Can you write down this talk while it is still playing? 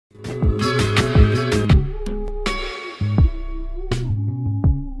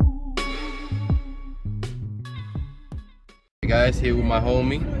guys, here with my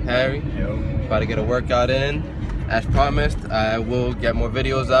homie, Harry. Yo. About to get a workout in. As promised, I will get more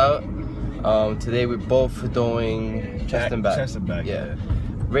videos out. Today we're both doing chest and back. Chest and back, yeah.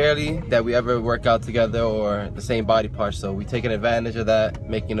 Rarely that we ever work out together or the same body parts, so we're taking advantage of that,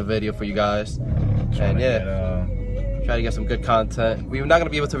 making a video for you guys. Try to get some good content. We're not gonna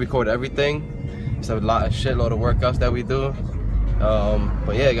be able to record everything. It's a shitload of workouts that we do.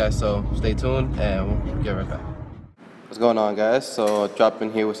 But yeah, guys, so stay tuned and we'll get right back. What's going on, guys? So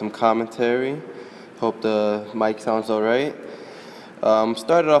dropping here with some commentary. Hope the mic sounds alright.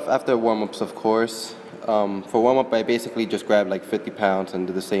 Started off after warm-ups, of course. For warm-up, I basically just grabbed like 50 pounds and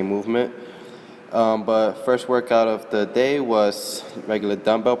did the same movement. But first workout of the day was regular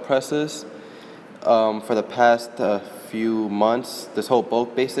dumbbell presses. For the past few months, this whole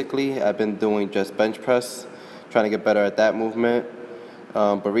bulk basically, I've been doing just bench press, trying to get better at that movement.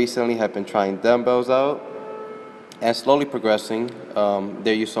 But recently I've been trying dumbbells out and slowly progressing.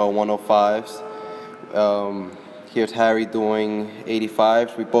 There you saw 105s. Here's Harry doing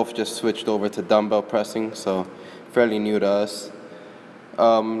 85s. We both just switched over to dumbbell pressing, so fairly new to us.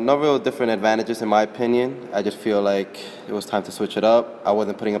 No real different advantages in my opinion. I just feel like it was time to switch it up. I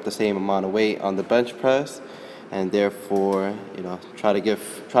wasn't putting up the same amount of weight on the bench press, and therefore, you know, trying to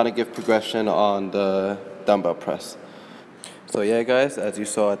give progression on the dumbbell press. So yeah, guys, as you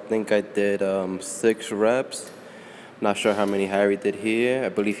saw, I think I did 6 reps. Not sure how many Harry did here. I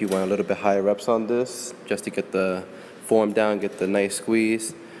believe he went a little bit higher reps on this just to get the form down, get the nice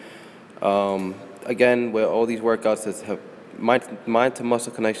squeeze. Again, with all these workouts, mind to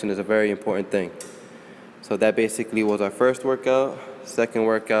muscle connection is a very important thing. So that basically was our first workout. Second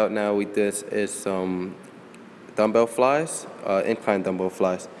workout now we did is some dumbbell flies, incline dumbbell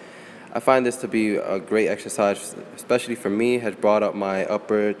flies. I find this to be a great exercise, especially for me. It has brought up my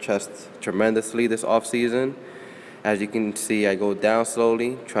upper chest tremendously this off season. As you can see, I go down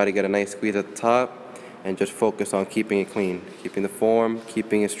slowly, try to get a nice squeeze at the top, and just focus on keeping it clean, keeping the form,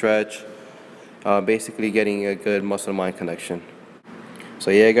 keeping it stretch, basically getting a good muscle-mind connection.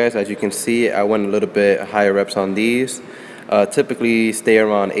 So yeah, guys, as you can see, I went a little bit higher reps on these. Typically stay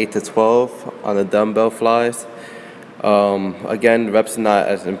around 8 to 12 on the dumbbell flies. Again, reps are not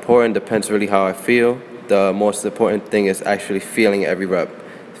as important, depends really how I feel. The most important thing is actually feeling every rep.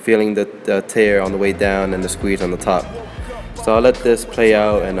 Feeling the tear on the way down and the squeeze on the top. So I'll let this play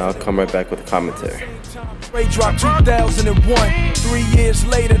out and I'll come right back with the commentary. Ray dropped 2001. 3 years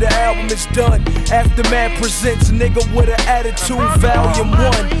later, the album is done. Aftermath presents Nigga with an Attitude, Volume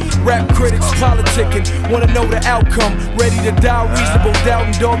 1. Rap critics politicking, wanna know the outcome. Ready to die, reasonable doubt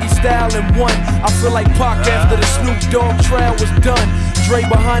and doggy style in one. I feel like Pac after the Snoop Dogg trial was done. Dre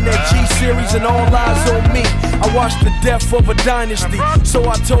behind that G-series and all eyes on me. I watched the death of a dynasty, so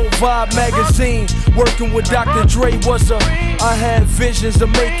I told Vibe magazine. Working with Dr. Dre was I had visions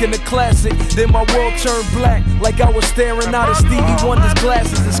of making a classic. Then my world turned black, like I was staring out of Stevie Wonder's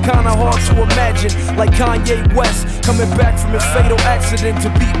glasses. It's kinda hard to imagine, like Kanye West coming back from his fatal accident to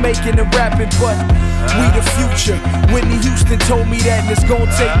beat making and rapping. But we the future. Whitney Houston told me that, and it's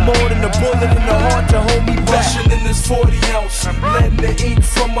gonna take more than a bullet in the heart to hold me back. Rushing in this 40 ounce, letting the ink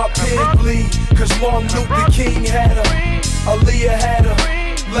from my pen bleed. Cause Martin Luther King had her, Aaliyah had her,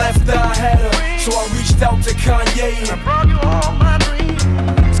 Left Eye had her. So I reached out to Kanye and I brought you all my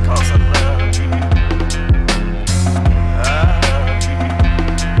dreams, cause I love you.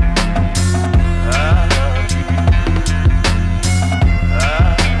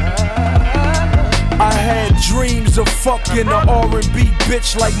 I had dreams of fucking a R&B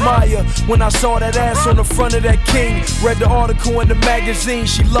bitch like Maya. When I saw that ass on the front of that King, read the article in the magazine.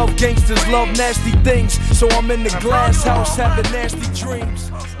 She loved gangsters, love nasty things. So I'm in the glass house having nasty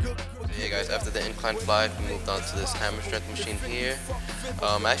dreams. Hey guys, after the incline fly, we moved on to this hammer strength machine here.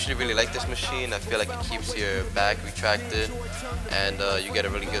 I actually really like this machine. I feel like it keeps your back retracted and you get a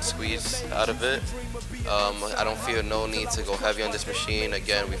really good squeeze out of it. I don't feel no need to go heavy on this machine.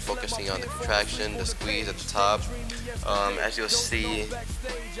 Again, we're focusing on the contraction, the squeeze at the top. As you'll see,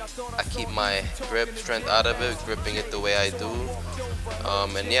 I keep my grip strength out of it, gripping it the way I do.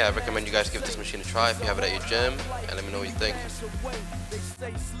 And yeah, I recommend you guys give this machine a try if you have it at your gym, and let me know what you think.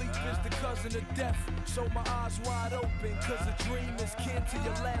 So my eyes wide open, cause a dream is kin to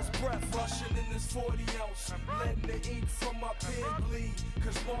your last breath. Rushing in this 40 ounce, letting the ink from my pen bleed.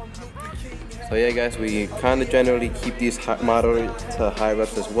 Cause Martin Luther King had. So yeah, guys, we kind of generally keep these moderate to high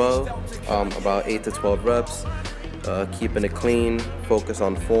reps as well. About 8 to 12 reps. Keeping it clean, focus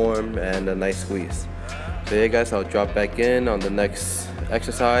on form, and a nice squeeze. So yeah, guys, I'll drop back in on the next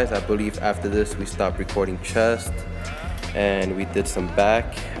exercise. I believe after this we stop recording chest. and we did some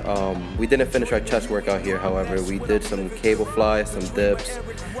back. We didn't finish our chest workout here, however. We did some cable flies, some dips.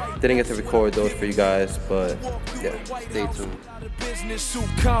 Didn't get to record those for you guys, but yeah, stay tuned. Business suit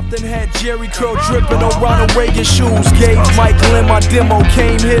Compton had Jerry curl dripping on Ronald Reagan shoes. Gave Michael in my demo,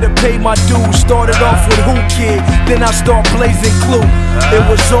 came here to pay my dues. Started off with Who Kid, then I start blazing Clue. It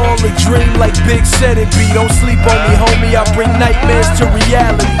was all a dream like Big said it be. Don't sleep on me, homie, I bring nightmares to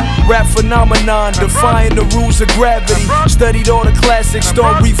reality. Rap phenomenon, defying the rules of gravity. Studied all the classics,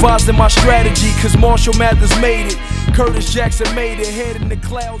 start revising my strategy. Cause Marshall Mathers made it, Curtis Jackson made it. Head in the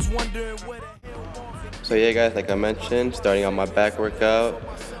clouds, wondering where the hell. So yeah guys, like I mentioned, starting on my back workout,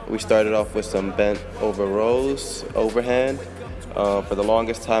 we started off with some bent over rows, overhand. For the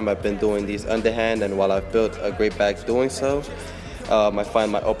longest time I've been doing these underhand, and while I've built a great back doing so, I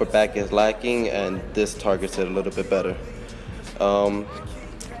find my upper back is lacking, and this targets it a little bit better.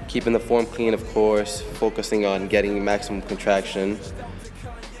 Keeping the form clean, of course, focusing on getting maximum contraction.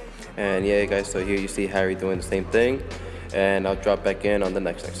 And yeah guys, so here you see Harry doing the same thing, and I'll drop back in on the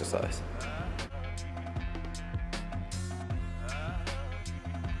next exercise.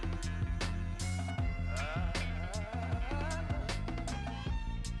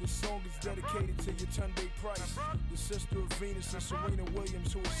 This song is dedicated to Yetunde Price, the sister of Venus and Serena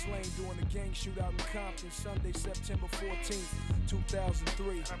Williams, who was slain during a gang shootout in Compton Sunday, September 14th,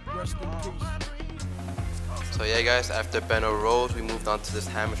 2003. Rest in peace. So yeah guys, after bent over rows, we moved on to this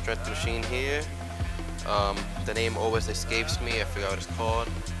hammer strength machine here. The name always escapes me, I forgot what it's called.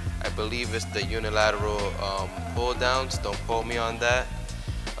 I believe it's the unilateral pull downs, don't quote me on that.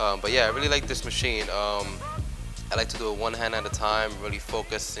 But yeah, I really like this machine. I like to do it one hand at a time, really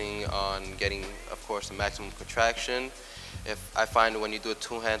focusing on getting, of course, the maximum contraction. If I find when you do it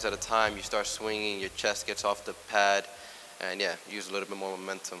two hands at a time, you start swinging, your chest gets off the pad, and yeah, use a little bit more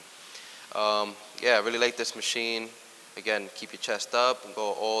momentum. Yeah, I really like this machine. Again, keep your chest up and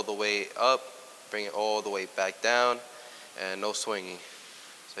go all the way up, bring it all the way back down, and no swinging.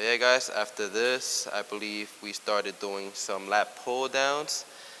 So yeah guys, after this, I believe we started doing some lat pull downs,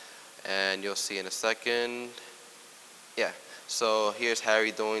 and you'll see in a second. Yeah, so here's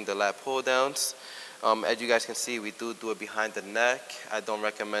Harry doing the lat pull downs. As you guys can see, we do it behind the neck. I don't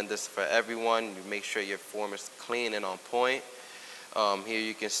recommend this for everyone. You make sure your form is clean and on point. Here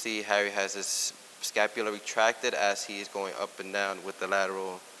you can see Harry has his scapula retracted as he is going up and down with the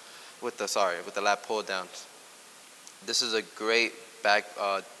the lat pull downs. This is a great back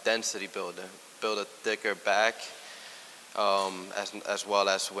density builder. Build a thicker back as well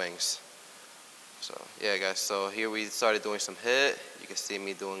as wings. So yeah guys, so here we started doing some HIIT. You can see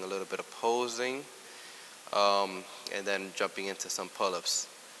me doing a little bit of posing, and then jumping into some pull-ups,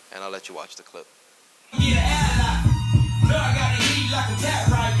 and I'll let you watch the clip.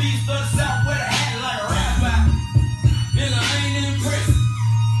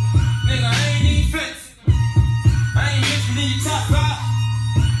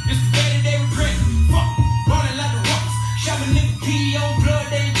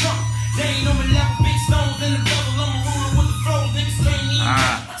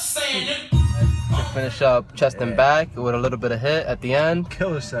 Finish up chest and back with a little bit of HIIT at the end.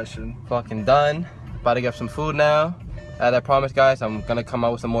 Killer session. Fucking done. About to get some food now. As I promised guys, I'm gonna come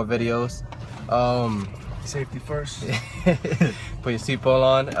out with some more videos. Safety first. Put your seatbelt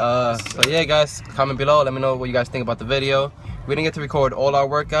on. So yeah guys, comment below, let me know what you guys think about the video. We didn't get to record all our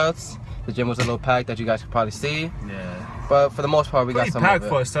workouts. The gym was a little packed, as you guys could probably see. Yeah. But for the most part, we got some packed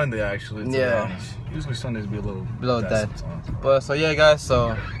for a Sunday actually, to be yeah. honest. Usually Sundays be a little dead. But so yeah guys,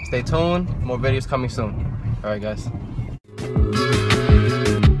 so stay tuned. More videos coming soon. Alright guys.